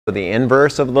the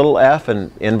inverse of little f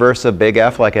and inverse of big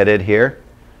F like I did here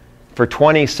for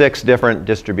 26 different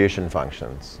distribution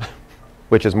functions,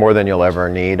 which is more than you'll ever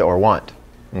need or want.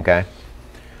 Okay?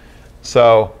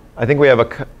 So I think we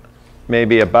have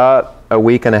maybe about a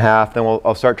week and a half. Then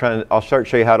I'll start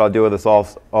show you how to do this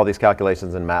all these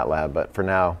calculations in MATLAB. But for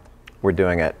now, we're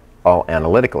doing it all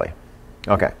analytically.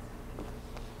 Okay.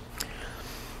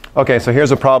 Okay. So here's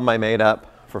a problem I made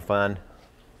up for fun.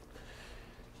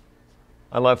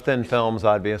 I love thin films,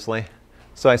 obviously.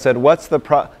 So I said, what's the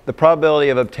probability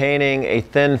of obtaining a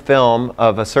thin film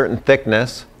of a certain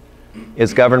thickness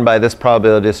is governed by this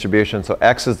probability distribution. So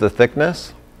x is the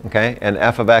thickness, okay, and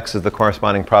f of x is the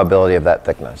corresponding probability of that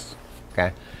thickness,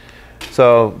 okay.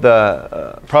 So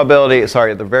the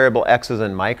the variable x is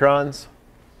in microns.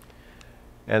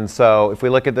 And so if we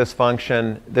look at this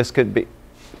function, this could be,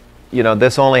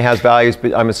 this only has values,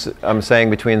 I'm saying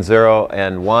between 0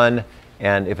 and 1.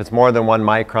 And if it's more than 1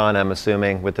 micron, I'm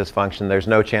assuming with this function, there's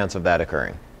no chance of that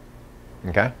occurring.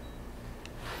 Okay?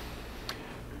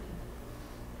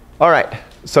 All right.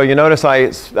 So you notice I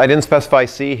didn't specify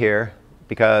C here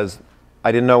because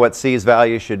I didn't know what C's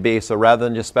value should be. So rather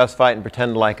than just specify it and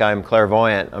pretend like I'm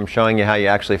clairvoyant, I'm showing you how you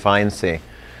actually find C.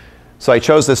 So I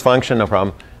chose this function, no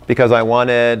problem, because I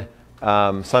wanted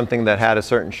something that had a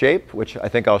certain shape, which I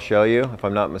think I'll show you if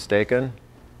I'm not mistaken.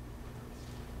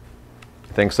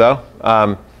 I think so.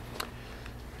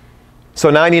 So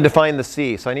now I need to find the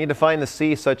C. So I need to find the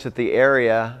C such that the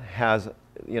area has,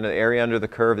 the area under the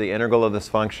curve, the integral of this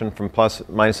function from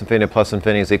minus infinity to plus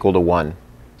infinity is equal to 1.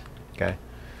 Okay.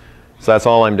 So that's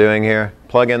all I'm doing here.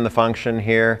 Plug in the function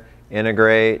here,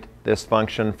 integrate this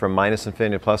function from minus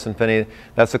infinity to plus infinity.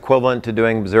 That's equivalent to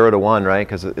doing 0 to 1, right?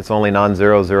 Because it's only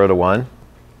non-zero, 0 to 1.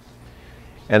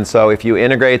 And so if you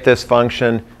integrate this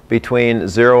function between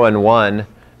 0 and 1,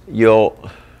 oh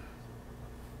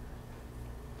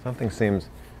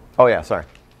yeah, sorry.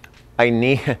 I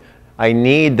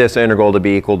need this integral to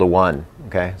be equal to 1.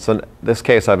 Okay, so in this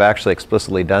case, I've actually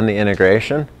explicitly done the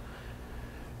integration.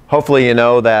 Hopefully you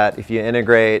know that if you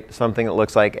integrate something that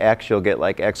looks like x, you'll get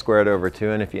like x squared over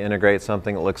 2. And if you integrate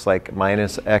something that looks like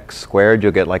minus x squared,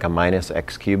 you'll get like a minus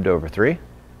x cubed over 3.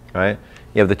 Right?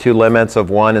 You have the two limits of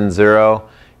 1 and 0.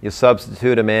 You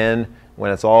substitute them in.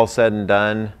 When it's all said and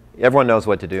done, everyone knows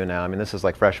what to do now. I mean, this is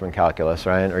like freshman calculus,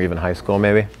 right? Or even high school,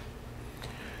 maybe.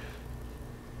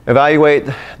 Evaluate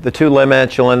the two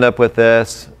limits. You'll end up with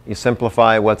this. You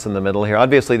simplify what's in the middle here.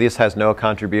 Obviously, this has no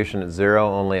contribution at 0,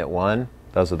 only at 1.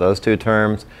 Those are those two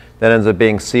terms. That ends up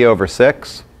being c over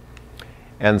 6.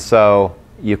 And so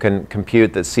you can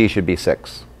compute that c should be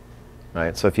 6.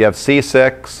 Right? So if you have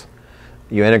c6,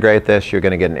 you integrate this, you're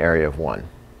going to get an area of 1.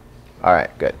 All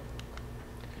right, good.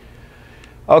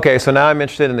 Okay, so now I'm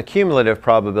interested in the cumulative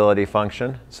probability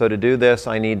function. So to do this,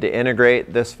 I need to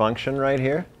integrate this function right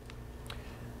here.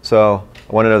 So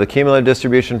I want to know the cumulative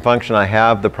distribution function. I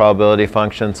have the probability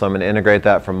function, so I'm going to integrate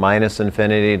that from minus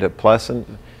infinity to plus.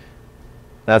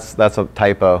 That's a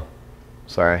typo.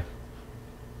 Sorry.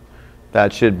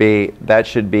 That should be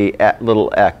at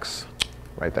little x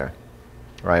right there.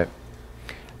 Right?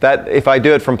 That if I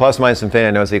do it from plus minus infinity,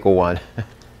 I know it's equal 1.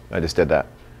 I just did that.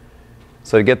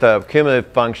 So to get the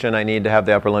cumulative function, I need to have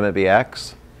the upper limit be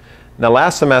x. Now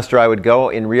last semester, I would go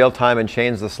in real time and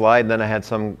change the slide, and then I had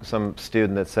some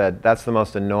student that said, that's the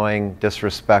most annoying,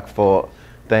 disrespectful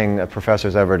thing a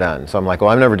professor's ever done. So I'm like,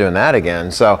 well, I'm never doing that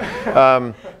again. So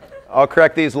I'll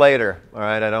correct these later. All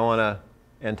right, I don't want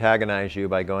to antagonize you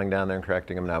by going down there and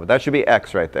correcting them now. But that should be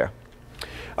x right there.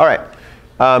 All right.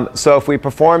 So if we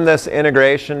perform this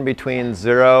integration between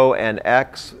 0 and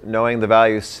x, knowing the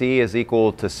value c is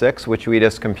equal to 6, which we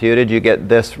just computed, you get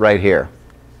this right here.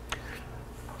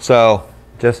 So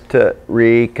just to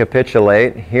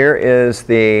recapitulate, here is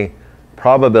the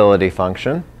probability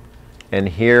function, and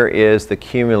here is the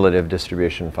cumulative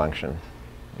distribution function.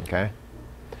 Okay?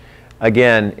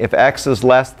 Again, if x is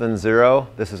less than 0,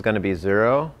 this is going to be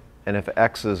 0. And if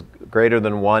x is greater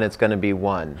than 1, it's going to be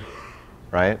 1.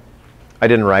 Right? I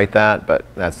didn't write that, but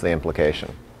that's the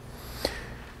implication.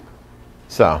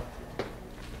 So,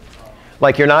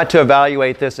 like you're not to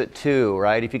evaluate this at 2,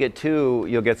 right? If you get 2,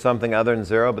 you'll get something other than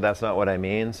 0, but that's not what I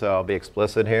mean, so I'll be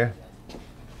explicit here.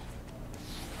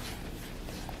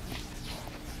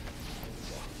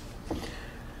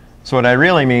 So what I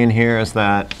really mean here is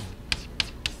that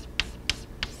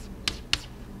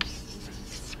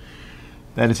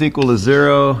it's equal to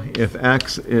 0 if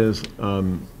x is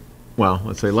well,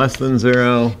 let's say less than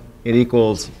 0, it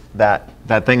equals that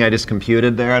thing I just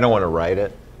computed there. I don't want to write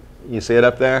it. You see it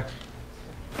up there?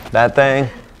 That thing?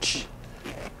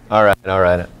 All right, I'll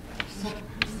write it.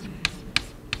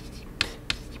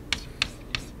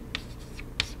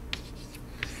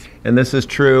 And this is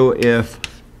true if,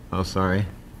 oh, sorry,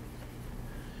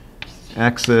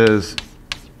 x is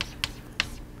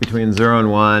between 0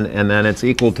 and 1, and then it's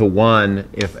equal to 1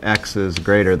 if x is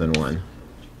greater than 1.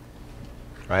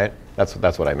 Right?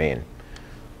 That's what I mean.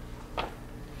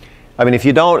 I mean, if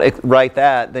you don't write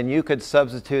that, then you could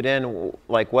substitute in,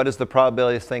 like, what is the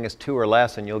probability this thing is 2 or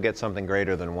less, and you'll get something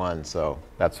greater than 1. So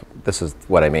this is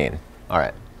what I mean. All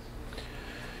right.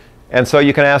 And so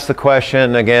you can ask the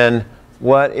question again,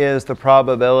 what is the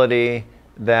probability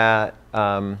that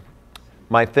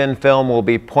my thin film will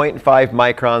be 0.5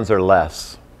 microns or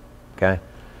less? Okay.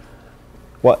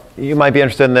 Well, you might be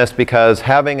interested in this because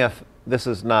having a, this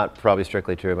is not probably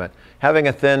strictly true, but having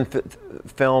a thin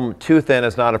film too thin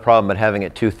is not a problem, but having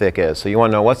it too thick is. So you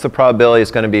want to know what's the probability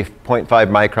it's going to be 0.5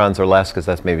 microns or less, because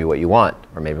that's maybe what you want,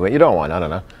 or maybe what you don't want. I don't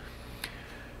know.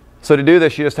 So to do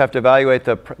this, you just have to evaluate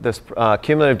this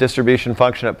cumulative distribution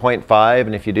function at 0.5,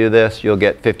 and if you do this, you'll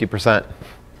get 50%.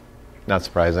 Not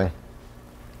surprising,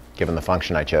 given the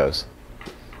function I chose.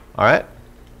 All right?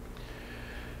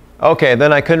 Okay,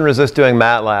 then I couldn't resist doing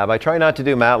MATLAB. I try not to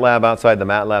do MATLAB outside the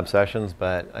MATLAB sessions,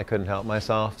 but I couldn't help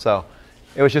myself. So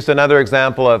it was just another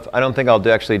example of, I don't think I'll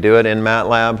actually do it in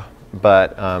MATLAB,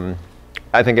 but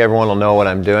I think everyone will know what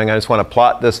I'm doing. I just want to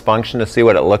plot this function to see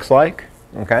what it looks like.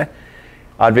 Okay?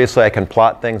 Obviously, I can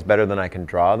plot things better than I can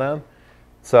draw them.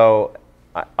 So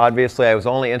obviously, I was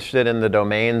only interested in the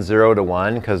domain 0 to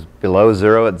 1, because below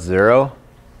 0, it's 0,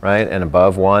 right? And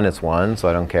above 1, it's 1, so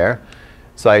I don't care.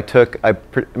 So I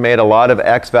made a lot of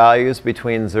x values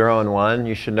between 0 and 1.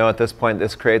 You should know at this point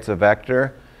this creates a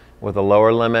vector with a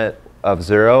lower limit of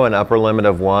 0 and upper limit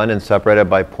of 1 and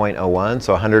separated by 0.01,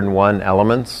 so 101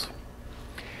 elements.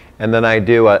 And then I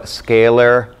do a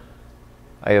scalar.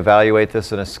 I evaluate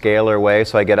this in a scalar way,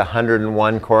 so I get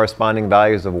 101 corresponding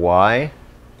values of y.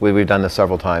 We've done this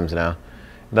several times now.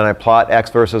 Then I plot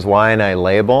x versus y and I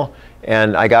label.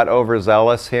 And I got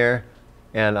overzealous here.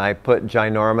 And I put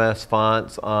ginormous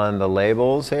fonts on the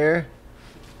labels here.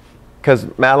 Because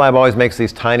MATLAB always makes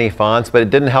these tiny fonts, but it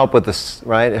didn't help with this,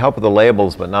 right? It helped with the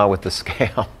labels, but not with the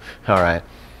scale. All right.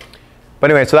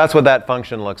 But anyway, so that's what that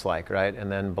function looks like, right?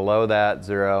 And then below that,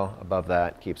 0. Above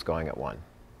that, keeps going at 1.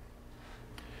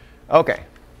 OK.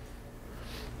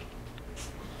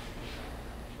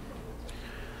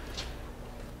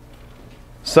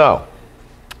 So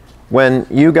when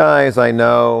you guys, I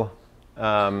know,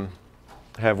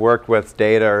 have worked with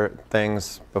data or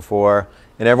things before,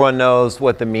 and everyone knows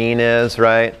what the mean is,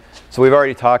 right? So we've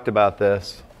already talked about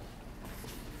this.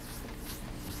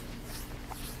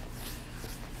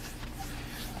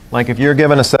 Like if you're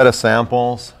given a set of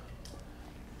samples,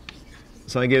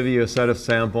 so I give you a set of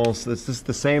samples. This is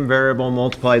the same variable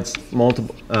multiplied,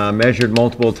 measured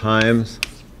multiple times.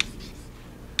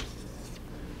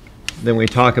 Then we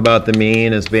talk about the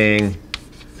mean as being,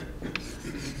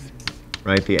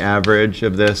 right, the average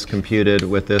of this computed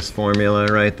with this formula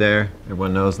right there.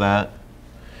 Everyone knows that.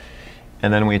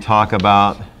 And then we talk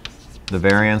about the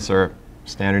variance or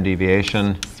standard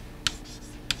deviation.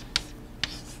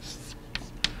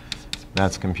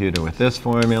 That's computed with this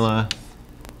formula.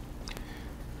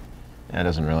 That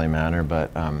doesn't really matter,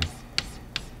 but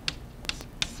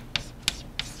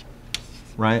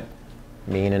right?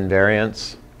 Mean and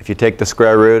variance. If you take the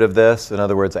square root of this, in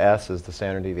other words, S is the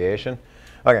standard deviation.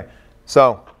 Okay,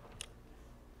 so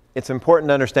it's important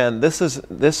to understand this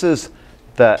is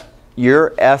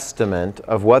your estimate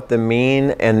of what the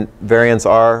mean and variance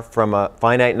are from a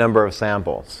finite number of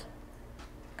samples.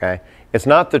 Okay, it's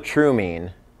not the true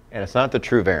mean and it's not the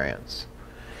true variance,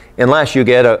 unless you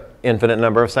get an infinite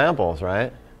number of samples,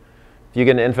 right? If you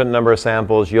get an infinite number of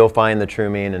samples, you'll find the true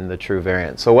mean and the true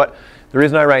variance. So the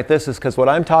reason I write this is because what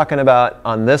I'm talking about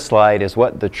on this slide is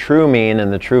what the true mean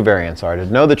and the true variance are. To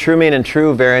know the true mean and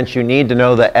true variance, you need to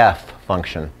know the f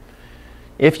function.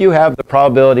 If you have the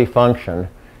probability function,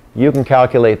 you can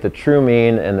calculate the true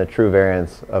mean and the true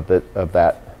variance of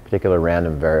that particular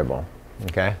random variable.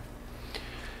 Okay?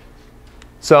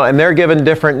 So, and they're given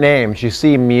different names. You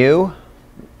see mu.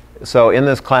 So in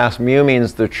this class, mu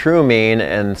means the true mean,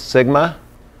 and sigma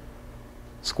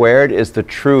squared is the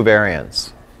true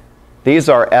variance. These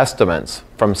are estimates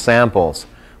from samples.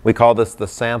 We call this the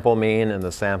sample mean and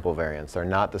the sample variance. They're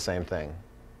not the same thing.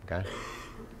 Okay?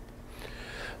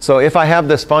 So if I have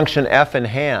this function f in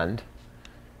hand,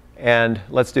 and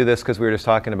let's do this because we were just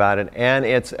talking about it, and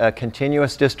it's a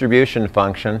continuous distribution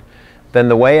function, then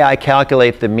the way I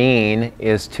calculate the mean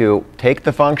is to take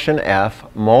the function f,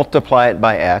 multiply it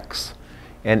by x,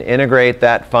 and integrate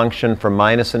that function from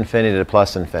minus infinity to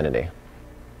plus infinity.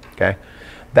 Okay?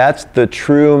 That's the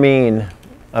true mean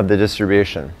of the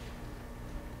distribution.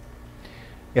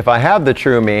 if I have the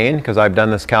true mean, because I've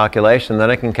done this calculation,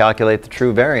 then I can calculate the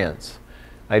true variance.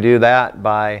 I do that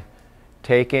by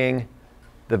taking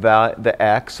the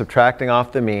x, subtracting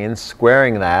off the mean,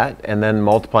 squaring that, and then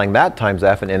multiplying that times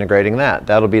f and integrating that.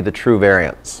 That'll be the true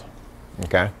variance.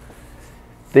 Okay?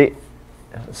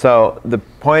 So the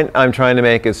point I'm trying to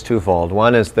make is twofold.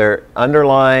 One is they're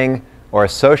underlying or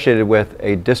associated with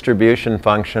a distribution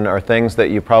function are things that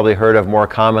you probably heard of more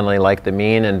commonly, like the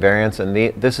mean and variance. And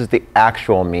this is the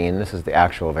actual mean. This is the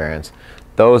actual variance.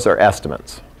 Those are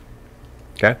estimates.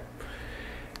 Okay?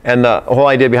 And the whole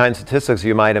idea behind statistics,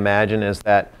 you might imagine, is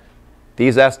that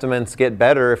these estimates get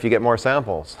better if you get more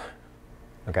samples.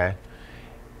 Okay?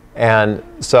 And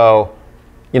so,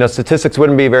 you know, statistics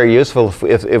wouldn't be very useful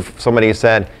if somebody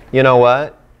said, you know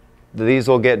what, these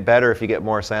will get better if you get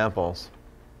more samples.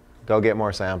 Go get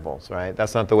more samples, right?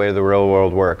 That's not the way the real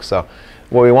world works. So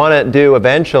what we want to do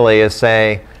eventually is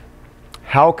say,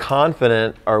 how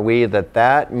confident are we that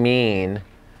that mean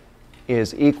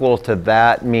is equal to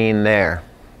that mean there?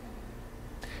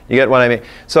 You get what I mean?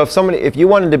 So if you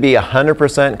wanted to be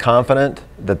 100% confident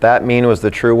that that mean was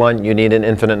the true one, you need an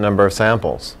infinite number of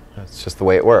samples. That's just the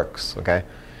way it works, okay?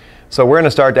 So we're going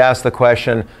to start to ask the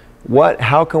question,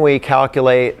 how can we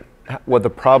calculate what the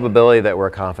probability that we're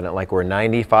confident, like we're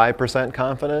 95%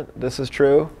 confident this is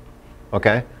true?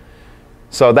 Okay?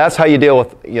 So that's how you deal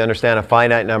with, you understand, a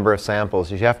finite number of samples.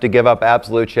 You have to give up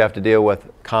absolutes. You have to deal with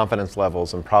confidence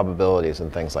levels and probabilities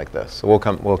and things like this. So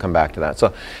we'll come back to that.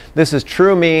 So this is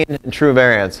true mean and true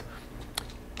variance.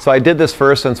 So I did this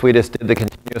first since we just did the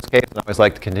continuous case, and I always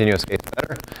like the continuous case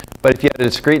better. But if you had a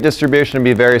discrete distribution, it'd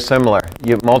be very similar.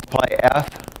 You multiply f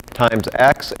times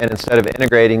x, and instead of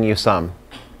integrating, you sum.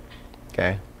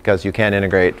 Okay? Because you can't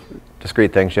integrate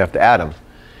discrete things, you have to add them.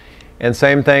 And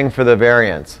same thing for the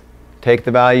variance. Take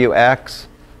the value x,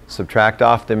 subtract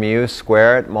off the mu,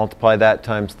 square it, multiply that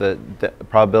times the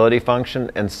probability function,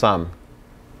 and sum.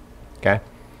 Okay?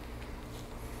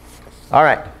 All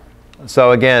right.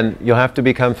 So again, you'll have to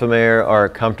become familiar or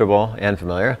comfortable and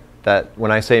familiar that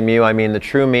when I say mu, I mean the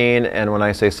true mean, and when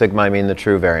I say sigma, I mean the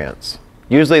true variance.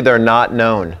 Usually they're not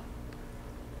known.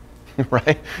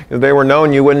 Right? If they were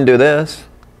known, you wouldn't do this.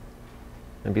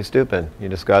 It'd be stupid. You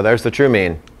just go, there's the true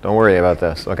mean. Don't worry about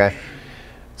this, okay?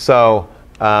 So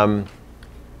we're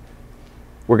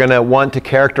going to want to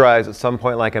characterize at some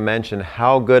point, like I mentioned,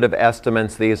 how good of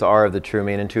estimates these are of the true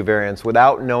mean and true variance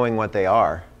without knowing what they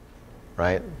are,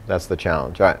 right? That's the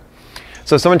challenge. All right.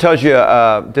 So if someone tells you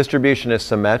a distribution is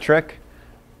symmetric,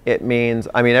 it means,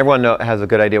 I mean, everyone has a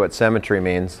good idea what symmetry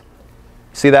means.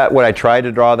 See that, when I tried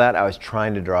to draw that, I was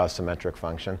trying to draw a symmetric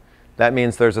function. That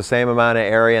means there's the same amount of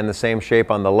area and the same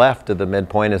shape on the left of the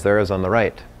midpoint as there is on the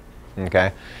right.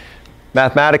 Okay?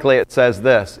 Mathematically, it says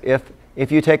this.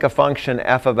 If you take a function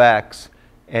f of x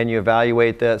and you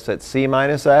evaluate this at c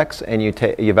minus x and you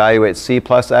evaluate c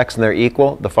plus x and they're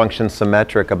equal, the function's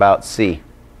symmetric about c.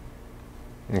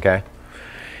 Okay?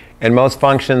 And most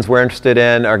functions we're interested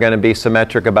in are going to be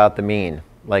symmetric about the mean.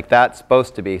 Like that's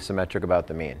supposed to be symmetric about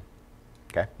the mean.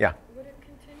 Okay? Yeah? Would a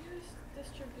continuous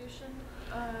distribution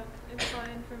imply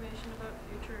information about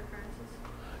future occurrences?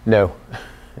 No.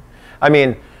 I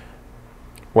mean,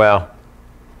 well,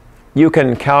 you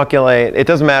can calculate, it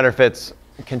doesn't matter if it's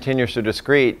continuous or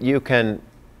discrete, you can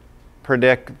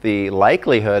predict the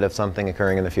likelihood of something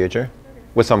occurring in the future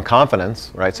with some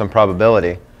confidence, right, some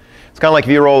probability. It's kind of like if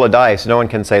you roll a dice, no one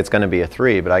can say it's going to be a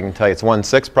 3, but I can tell you it's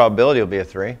 1/6 probability it'll be a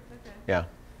 3. Okay. Yeah.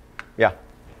 Yeah.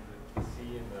 C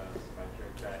in the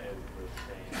symmetric, that is the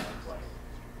same as like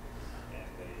in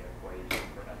the equation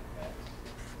for f of x,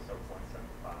 so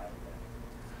 0.75.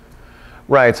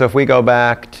 Right, so if we go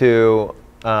back to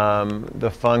the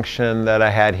function that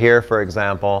I had here, for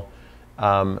example,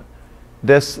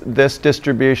 this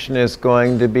distribution is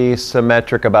going to be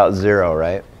symmetric about 0,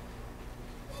 right?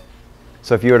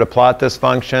 So if you were to plot this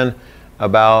function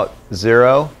about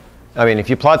 0, I mean, if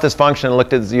you plot this function and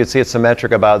looked at it, you'd see it's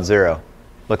symmetric about 0.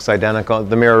 Looks identical,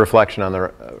 the mirror reflection on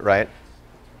the right.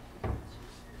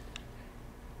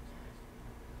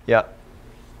 Yeah.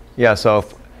 Yeah, so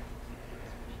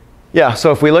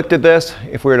if we looked at this,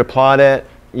 if we were to plot it,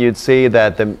 you'd see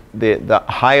that the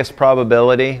highest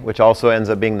probability, which also ends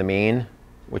up being the mean,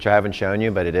 which I haven't shown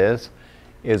you, but it is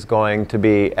going to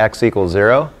be x equals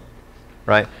 0,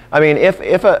 right? I mean,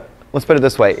 let's put it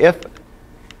this way,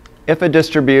 if a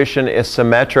distribution is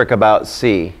symmetric about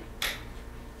c,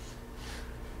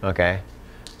 okay,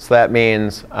 so that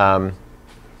means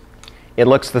it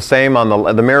looks the same on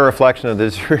the mirror reflection of the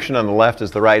distribution on the left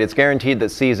as the right. It's guaranteed that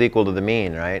c is equal to the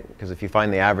mean, right? Because if you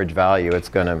find the average value, it's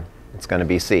going to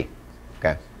be c.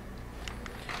 Okay.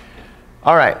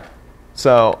 All right.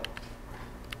 So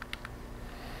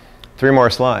 3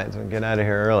 more slides and get out of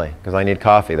here early because I need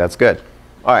coffee. That's good.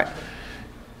 All right.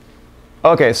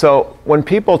 Okay, so when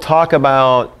people talk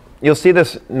about, you'll see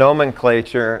this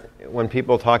nomenclature when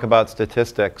people talk about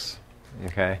statistics,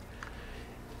 okay?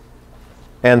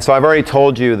 And so I've already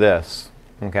told you this,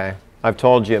 okay? I've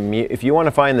told you if you want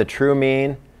to find the true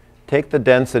mean, take the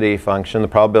density function, the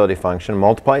probability function,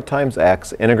 multiply it times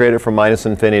x, integrate it from minus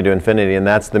infinity to infinity, and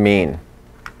that's the mean,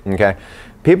 okay?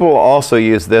 People will also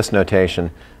use this notation.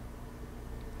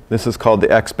 This is called the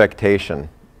expectation.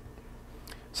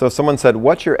 So if someone said,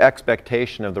 what's your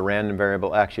expectation of the random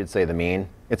variable x, you'd say the mean.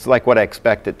 It's like what I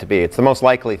expect it to be. It's the most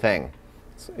likely thing.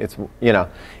 It's you know,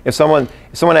 if someone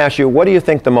asks you, what do you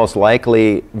think the most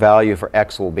likely value for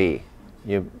x will be?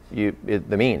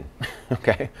 The mean,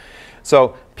 okay?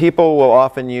 So people will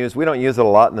often use, we don't use it a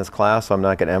lot in this class, so I'm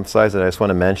not going to emphasize it. I just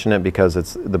want to mention it because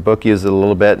the book uses it a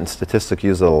little bit and statistics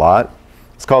use it a lot.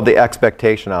 It's called the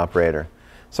expectation operator.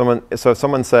 So if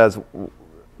someone says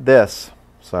this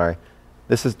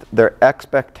is their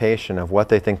expectation of what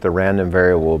they think the random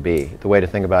variable will be. The way to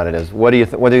think about it is, what do you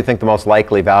think the most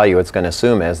likely value it's going to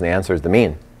assume is? And the answer is the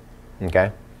mean.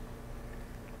 Okay?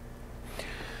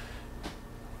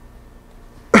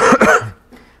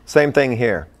 Same thing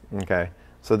here. Okay?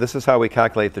 So this is how we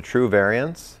calculate the true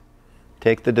variance.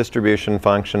 Take the distribution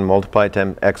function, multiply it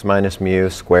times x minus mu,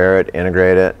 square it,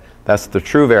 integrate it. That's the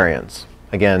true variance.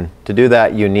 Again, to do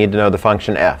that, you need to know the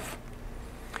function f.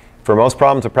 For most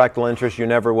problems of practical interest, you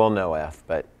never will know f,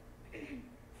 but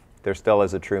there still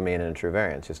is a true mean and a true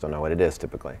variance. You just don't know what it is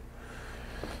typically.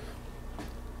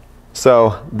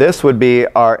 So this would be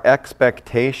our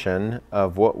expectation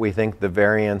of what we think the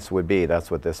variance would be.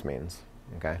 That's what this means.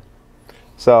 Okay.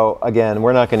 So again,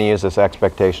 we're not going to use this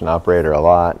expectation operator a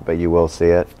lot, but you will see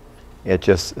it. It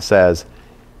just says,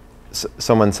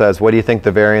 someone says, what do you think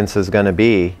the variance is going to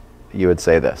be? You would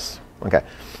say this. Okay.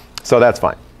 So that's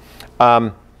fine.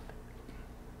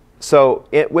 So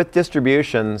with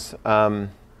distributions,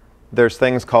 there's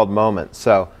things called moments.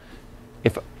 So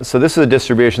this is a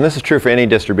distribution. This is true for any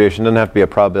distribution. It doesn't have to be a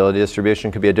probability distribution.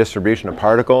 It could be a distribution of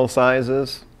particle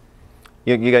sizes.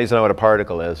 You guys know what a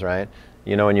particle is, right?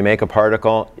 You know when you make a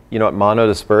particle, you know what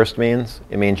monodispersed means?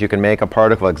 It means you can make a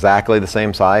particle exactly the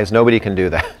same size. Nobody can do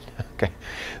that. Okay.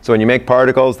 So when you make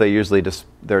particles, they usually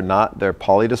they're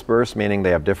polydispersed, meaning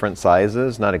they have different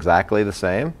sizes, not exactly the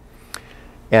same.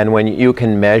 And when you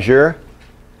can measure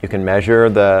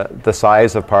the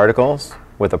size of particles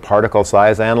with a particle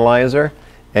size analyzer,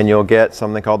 and you'll get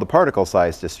something called the particle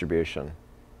size distribution.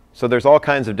 So there's all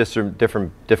kinds of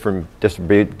different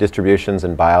distributions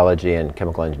in biology and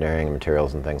chemical engineering and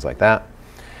materials and things like that.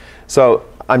 So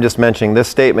I'm just mentioning this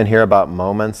statement here about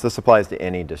moments. This applies to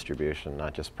any distribution,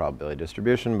 not just probability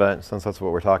distribution, but since that's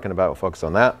what we're talking about, we'll focus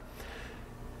on that.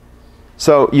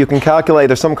 So you can calculate,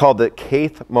 there's something called the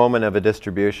kth moment of a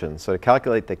distribution. So to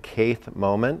calculate the kth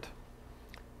moment,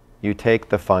 you take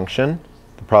the function,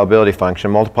 the probability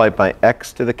function, multiply it by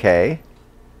x to the k.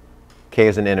 K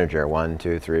is an integer, 1,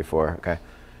 2, 3, 4, okay.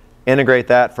 Integrate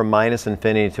that from minus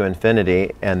infinity to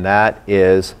infinity, and that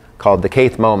is called the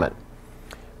kth moment.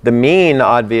 The mean,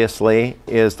 obviously,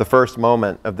 is the first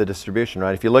moment of the distribution,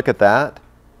 right? If you look at that,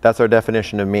 that's our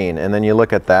definition of mean. And then you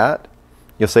look at that,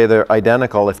 you'll say they're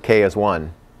identical if k is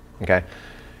 1, okay?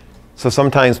 So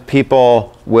sometimes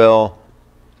people will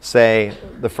say,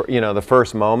 the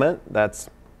first moment, that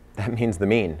means the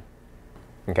mean,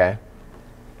 okay?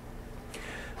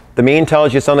 The mean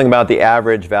tells you something about the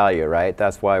average value, right?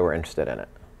 That's why we're interested in it.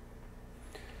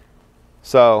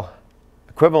 So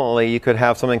equivalently, you could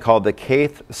have something called the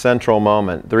kth central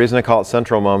moment. The reason I call it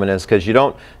central moment is because you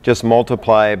don't just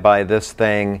multiply by this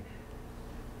thing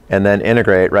and then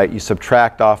integrate, right? You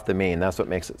subtract off the mean. That's what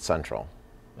makes it central.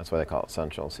 That's why they call it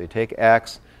central. So you take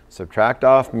x, subtract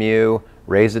off mu,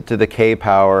 raise it to the k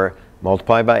power,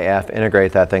 multiply by f,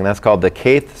 integrate that thing. That's called the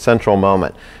kth central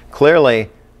moment. Clearly,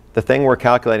 the thing we're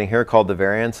calculating here called the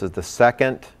variance is the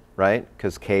second, right?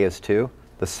 Because k is 2,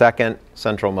 the second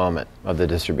central moment of the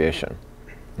distribution.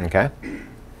 Okay?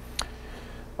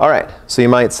 All right. So you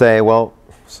might say, well,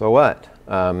 so what?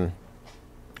 I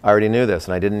already knew this,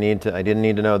 and I didn't need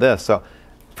to know this. So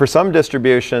for some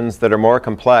distributions that are more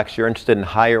complex, you're interested in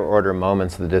higher order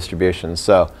moments of the distribution.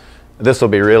 So this will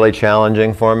be really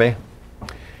challenging for me.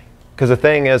 Because the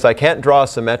thing is, I can't draw a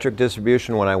symmetric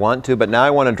distribution when I want to, but now I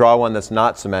want to draw one that's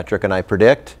not symmetric, and I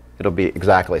predict it'll be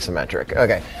exactly symmetric.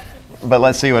 Okay, but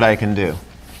let's see what I can do.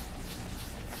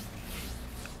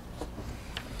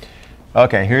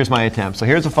 Okay, here's my attempt. So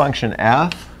here's a function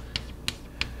f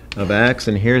of x,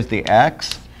 and here's the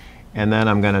x. And then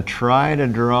I'm going to try to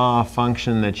draw a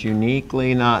function that's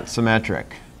uniquely not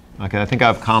symmetric. Okay, I think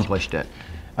I've accomplished it.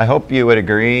 I hope you would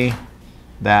agree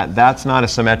that that's not a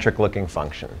symmetric looking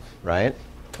function, right?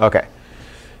 Okay.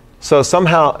 So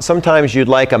sometimes you'd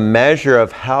like a measure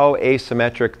of how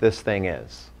asymmetric this thing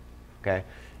is, okay?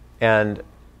 And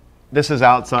this is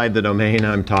outside the domain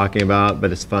I'm talking about,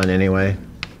 but it's fun anyway.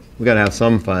 We've got to have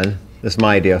some fun. This is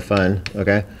my idea of fun,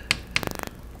 okay?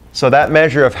 So that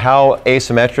measure of how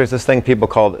asymmetric this thing something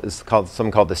called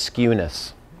the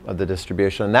skewness of the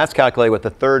distribution. And that's calculated with the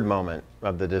third moment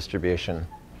of the distribution.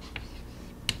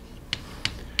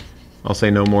 I'll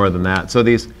say no more than that. So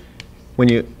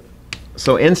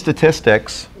so in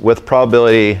statistics with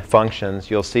probability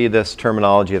functions, you'll see this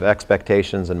terminology of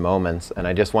expectations and moments. And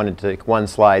I just wanted to take one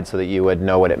slide so that you would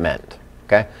know what it meant,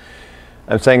 okay?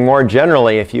 I'm saying more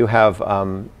generally, if you have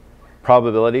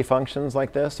probability functions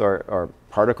like this or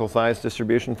particle size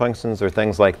distribution functions or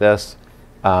things like this,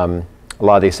 a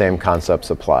lot of these same concepts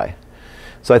apply.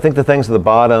 So I think the things at the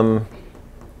bottom,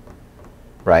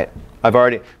 right,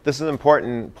 this is an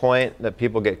important point that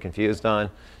people get confused on.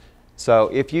 So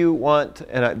if you want,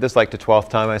 and this is like the 12th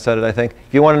time I said it, I think,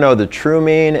 if you want to know the true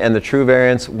mean and the true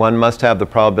variance, one must have the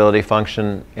probability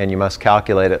function and you must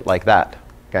calculate it like that,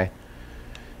 okay?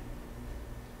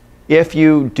 If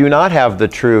you do not have the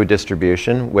true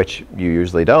distribution, which you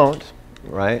usually don't,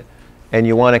 right, and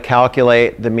you want to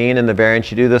calculate the mean and the variance,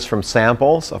 you do this from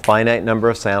samples, a finite number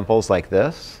of samples like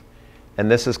this. And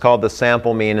this is called the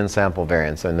sample mean and sample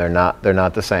variance, and they're not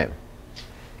the same.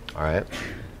 All right.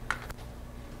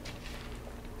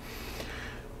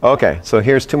 Okay, so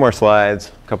here's 2 more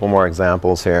slides, a couple more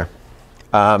examples here.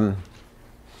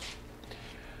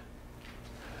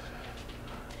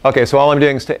 Okay, so all I'm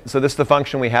doing is, so this is the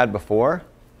function we had before,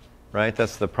 right?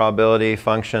 That's the probability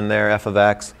function there, f of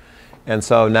x. And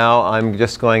so now I'm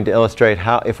just going to illustrate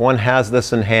how, if one has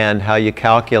this in hand, how you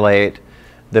calculate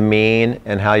the mean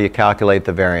and how you calculate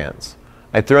the variance.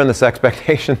 I threw in this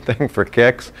expectation thing for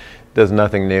kicks. Does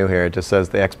nothing new here. It just says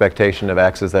the expectation of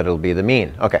x is that it'll be the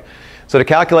mean. Okay, so to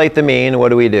calculate the mean, what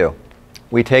do?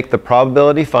 We take the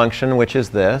probability function, which is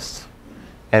this,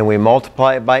 and we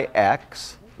multiply it by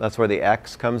x. That's where the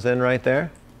x comes in right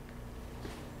there.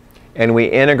 And we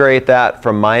integrate that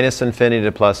from minus infinity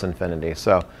to plus infinity.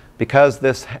 So because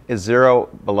this is 0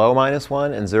 below minus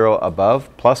 1 and 0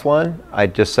 above plus 1, I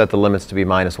just set the limits to be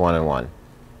minus 1 and 1,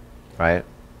 right?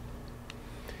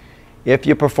 If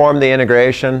you perform the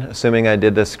integration, assuming I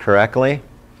did this correctly,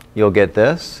 you'll get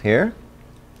this here.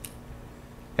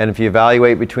 And if you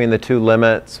evaluate between the 2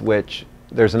 limits, which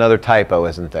there's another typo,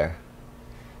 isn't there?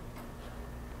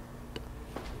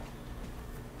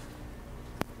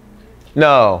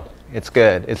 No, it's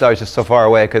good. I was just so far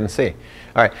away I couldn't see.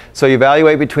 All right, so you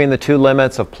evaluate between the 2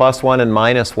 limits of plus 1 and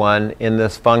minus 1 in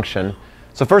this function.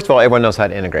 So first of all, everyone knows how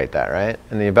to integrate that, right?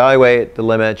 And you evaluate the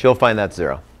limit, you'll find that's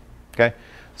 0. Okay?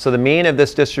 So the mean of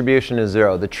this distribution is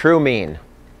 0, the true mean.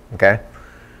 Okay?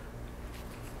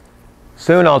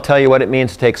 Soon I'll tell you what it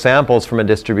means to take samples from a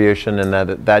distribution, and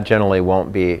that generally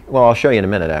won't be, well, I'll show you in a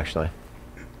minute actually.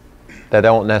 That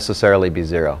won't necessarily be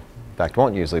 0. In fact, it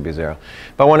won't usually be 0.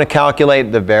 If I want to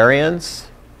calculate the variance,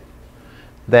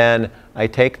 then I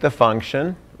take the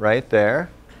function right there.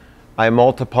 I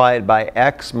multiply it by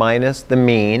x minus the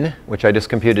mean, which I just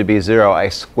computed to be 0. I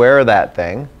square that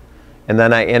thing. And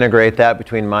then I integrate that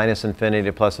between minus infinity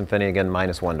to plus infinity, again,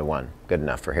 minus 1 to 1. Good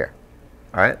enough for here.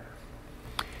 All right?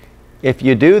 If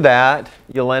you do that,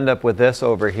 you'll end up with this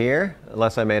over here,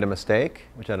 unless I made a mistake,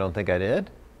 which I don't think I did.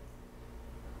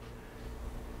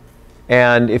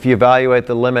 And if you evaluate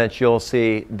the limits, you'll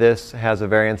see this has a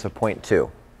variance of 0.2.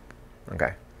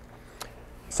 Okay.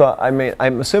 So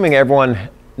I'm assuming everyone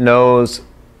knows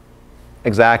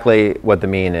exactly what the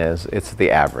mean is. It's the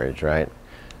average, right?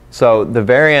 So the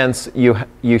variance,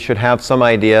 you should have some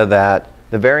idea that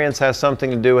the variance has something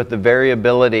to do with the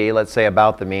variability, let's say,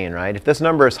 about the mean, right? If this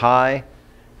number is high,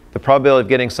 the probability of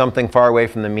getting something far away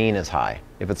from the mean is high.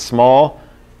 If it's small,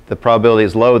 the probability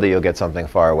is low that you'll get something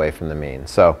far away from the mean.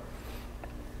 So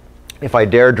if I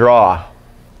dare draw,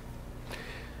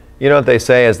 you know what they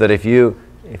say is that if you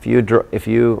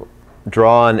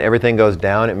draw and everything goes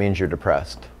down, it means you're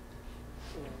depressed.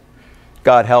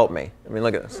 God help me. I mean,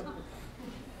 look at this.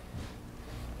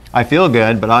 I feel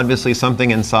good, but obviously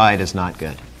something inside is not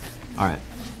good. All right.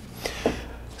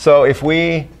 So if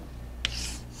we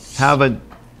have a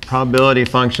probability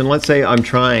function, let's say I'm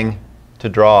trying to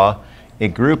draw a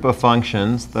group of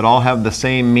functions that all have the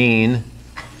same mean,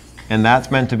 and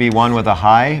that's meant to be one with a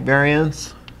high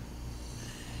variance,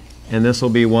 and this will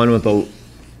be one with a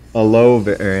low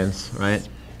variance, right?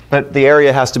 But the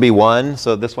area has to be 1,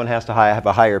 so this one has to have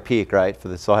a higher peak, right? For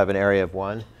this will have an area of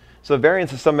 1. So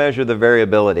variance is some measure of the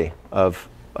variability of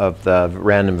of the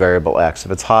random variable x.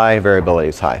 If it's high, variability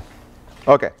is high.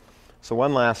 Okay, so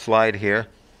one last slide here,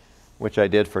 which I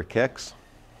did for kicks.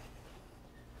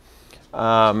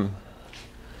 I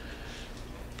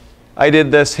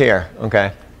did this here,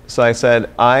 okay? So I said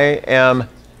I am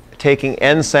taking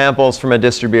n samples from a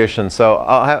distribution. So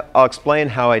I'll explain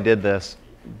how I did this,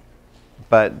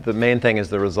 but the main thing is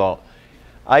the result.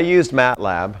 I used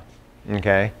MATLAB,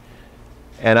 okay?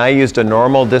 And I used a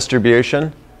normal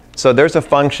distribution. So there's a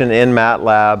function in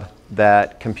MATLAB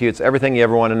that computes everything you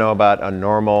ever want to know about a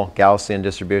normal Gaussian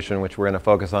distribution, which we're going to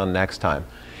focus on next time.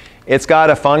 It's got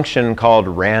a function called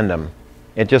random.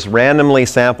 It just randomly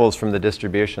samples from the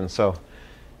distribution. So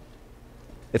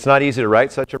it's not easy to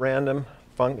write such a random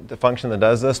function that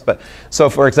does this. But so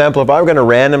for example, if I were going to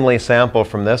randomly sample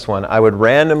from this one, I would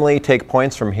randomly take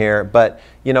points from here. But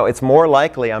you know, it's more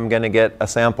likely I'm going to get a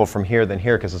sample from here than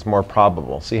here because it's more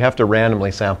probable. So you have to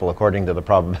randomly sample according to the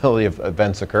probability of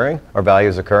events occurring or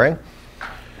values occurring.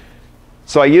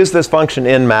 So I use this function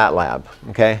in MATLAB,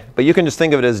 okay? But you can just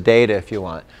think of it as data if you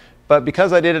want. But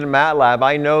because I did it in MATLAB,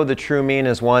 I know the true mean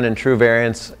is 1 and true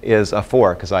variance is a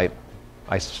 4 because I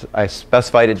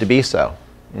specified it to be so,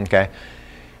 okay?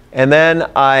 And then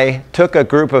I took a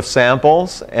group of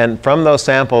samples, and from those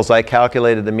samples I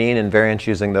calculated the mean and variance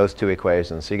using those two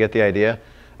equations. So you get the idea?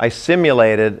 I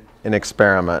simulated an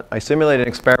experiment. I simulated an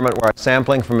experiment where I was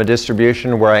sampling from a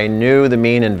distribution where I knew the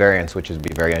mean and variance, which would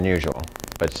be very unusual,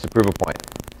 but it's to prove a point,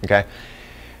 okay?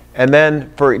 And then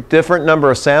for a different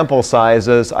number of sample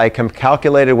sizes, I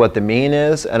calculated what the mean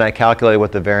is, and I calculated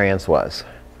what the variance was.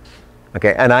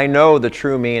 Okay, and I know the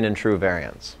true mean and true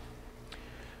variance.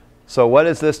 So what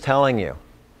is this telling you?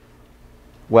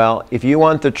 Well, if you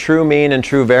want the true mean and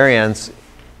true variance,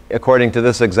 according to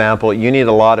this example, you need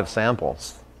a lot of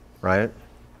samples, right?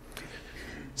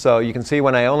 So you can see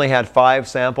when I only had 5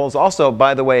 samples. Also,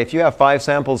 by the way, if you have 5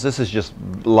 samples, this is just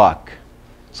luck.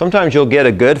 Sometimes you'll get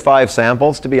a good 5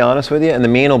 samples, to be honest with you, and the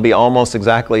mean will be almost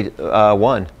exactly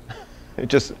 1. It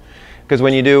just, because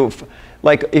when you do,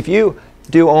 like if you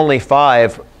do only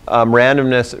 5,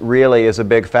 randomness really is a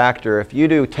big factor. If you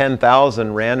do 10,000,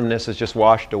 randomness is just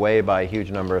washed away by a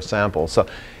huge number of samples. So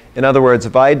in other words,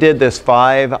 if I did this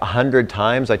 100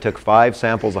 times, I took 5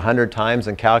 samples 100 times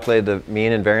and calculated the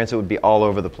mean and variance, it would be all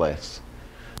over the place.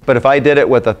 But if I did it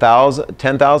with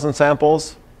 10,000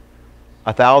 samples,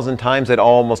 1,000 times, they'd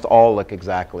almost all look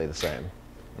exactly the same,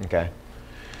 okay?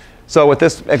 So what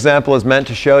this example is meant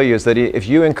to show you is that if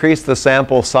you increase the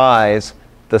sample size,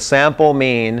 the sample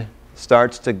mean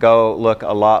starts to look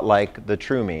a lot like the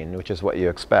true mean, which is what you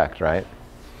expect, right?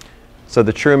 So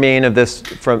the true mean of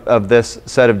this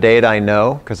set of data I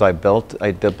know, because I built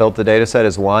the data set,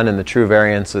 is 1, and the true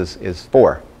variance is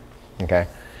 4, okay?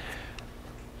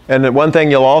 And then one thing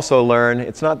you'll also learn,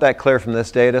 it's not that clear from this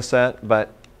data set,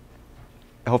 but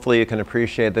hopefully you can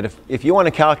appreciate that if you want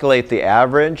to calculate the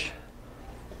average,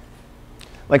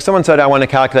 like someone said, I want to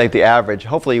calculate the average,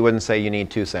 hopefully you wouldn't say you need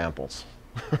 2 samples,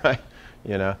 right?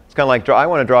 You know, it's kind of like I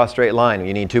want to draw a straight line.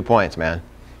 You need 2 points, man.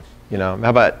 You know, how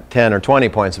about 10 or 20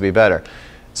 points would be better.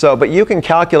 So, but you can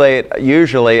calculate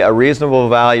usually a reasonable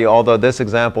value, although this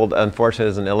example unfortunately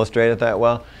doesn't illustrate it that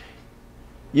well.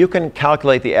 You can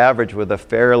calculate the average with a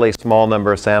fairly small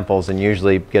number of samples and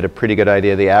usually get a pretty good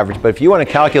idea of the average. But if you want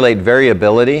to calculate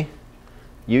variability,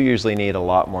 you usually need a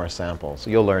lot more samples.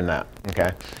 You'll learn that, okay?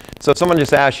 So if someone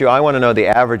just asks you, I want to know the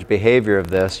average behavior of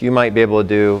this, you might be able to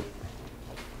do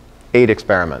 8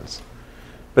 experiments.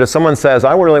 But if someone says,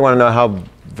 I really want to know how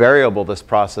variable this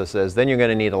process is, then you're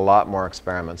going to need a lot more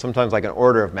experiments, sometimes like an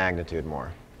order of magnitude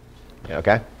more.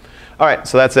 Okay? All right,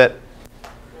 so that's it.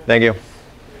 Thank you.